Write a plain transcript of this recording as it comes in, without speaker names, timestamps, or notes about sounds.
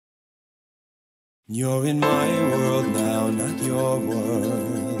You're in my world now, not your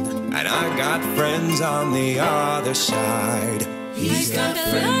world. And I got friends on the other side. He's got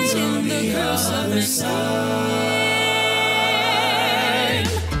friends on the other side.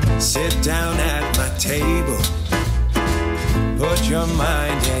 Sit down at my table, put your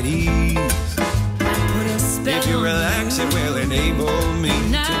mind at ease. If you relax, it will enable me to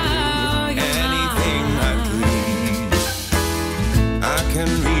do anything I please. I can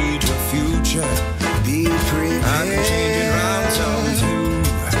read your future, be prepared. I can change it round some too.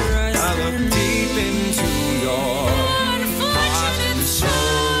 I look deep into your heart and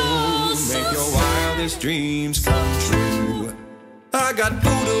soul, make your wildest dreams come true. I got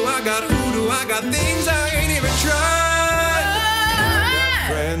voodoo, I got hoodoo, I got things I ain't even tried. I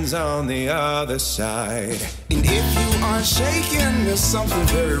got friends on the other side. And if you are shaking, there's something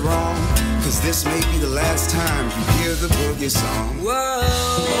very wrong, 'cause this may be the last time you hear the boogie song. Whoa,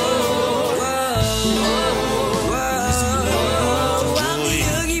 whoa, whoa, I'm the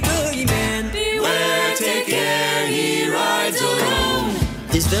Oogie Boogie Man. Beware, take care, he rides alone.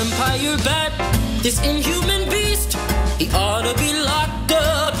 This vampire bat, this inhuman beast, he ought to be locked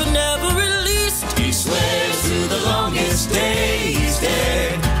up and never released. He swears through the longest day he's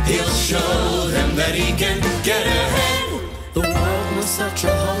dead. He'll show them that he can get ahead. The world was such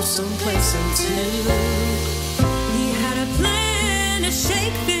a wholesome place until he had a plan to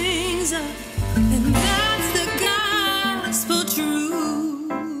shake things up, and that's the gospel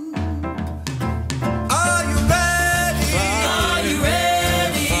truth. Are you ready? Are you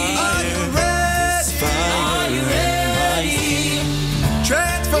ready? Are you ready? Are you ready?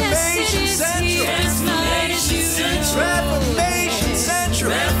 Transformation Central. Transformation Central. Transformation Central.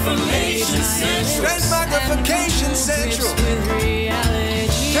 Transformation Central. Transmogrification Central.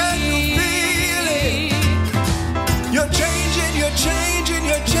 Can you feel it? You're changing, you're changing,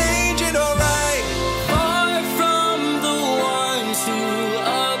 you're changing, alright. Far from the ones who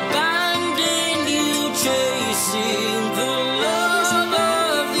abandon you, chasing the love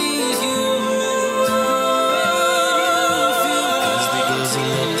of these humans. Because they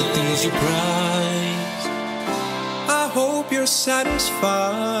love the things you prize. I hope you're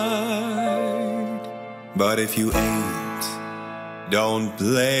satisfied. But if you ain't, don't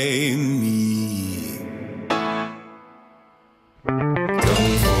blame me.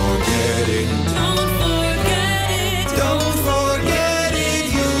 Don't forget it. Don't forget it. Don't forget it.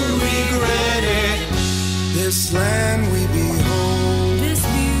 You'll regret it. This land we behold, This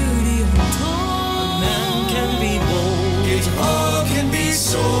beauty untold. Man can be bold. It all can be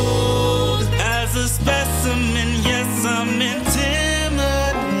sold. As a specimen, yes, I'm intimidating.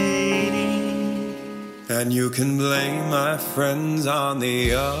 And you can blame my friends on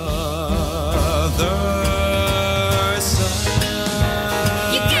the other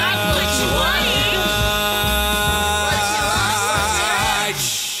side. You got what you wanted.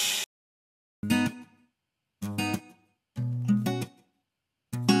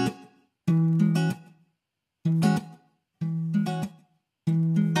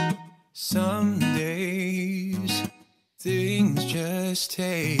 Some days things just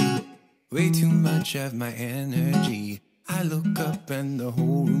take way too much of my energy. I look up and the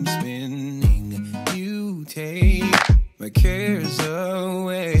whole room's spinning. You take my cares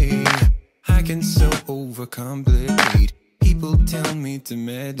away. I can so overcomplicate. People tell me to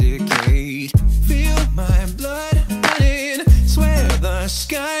medicate. Feel my blood running. Swear the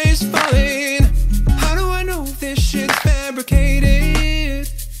sky's falling. How do I know this shit's fabricated?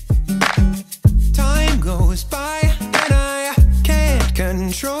 Time goes by and I can't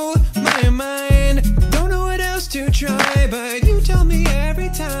control my mind. Don't know what else to try, but you tell me every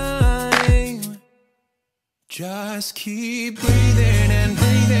time. Just keep breathing and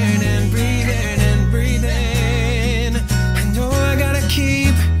breathing and breathing and breathing. I know I gotta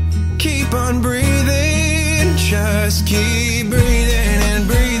keep on breathing. Just keep breathing and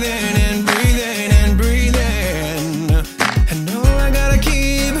breathing and breathing and breathing. I know I gotta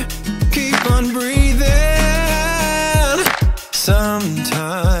keep on breathing.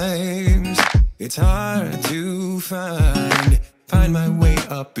 Sometimes it's hard to find my way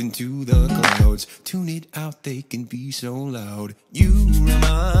up into the clouds. Tune it out, they can be so loud. You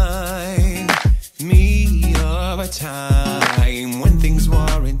remind me of a time when things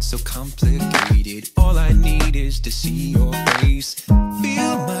weren't so complicated. All I need is to see your face.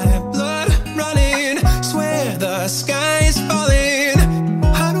 Feel my blood running. Swear the sky's falling.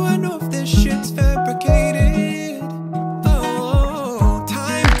 How do I know if this shit's fabricated? Oh,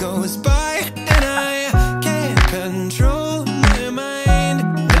 time goes by and I can't control my mind.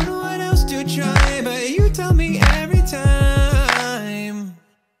 Don't know what else to try, but you tell me every time.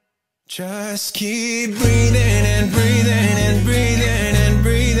 Just keep breathing and breathing and breathing and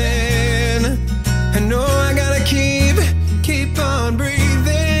breathing. I know I gotta keep on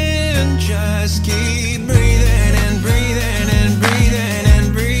breathing. Just keep breathing and breathing and breathing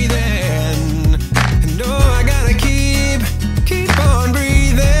and breathing. I know I gotta keep on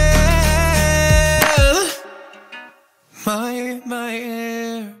breathing. My air, my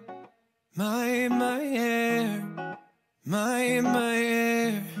air, my air, my air,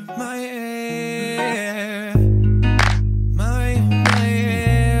 my air, my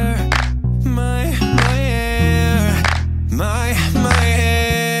air, my air, my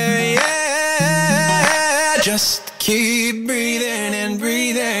air, yeah. Just keep breathing and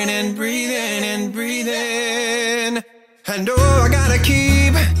breathing and breathing and breathing. And oh, I gotta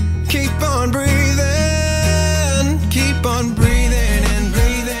keep on breathing, keep on breathing and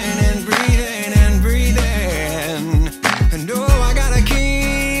breathing and breathing and breathing. And oh, I gotta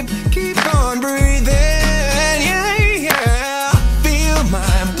keep on breathing, yeah, yeah. Feel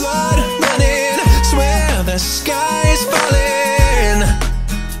my blood running, swear the sky's falling.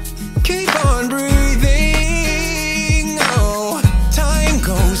 Keep on breathing, oh, time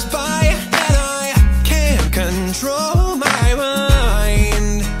goes by and I can't control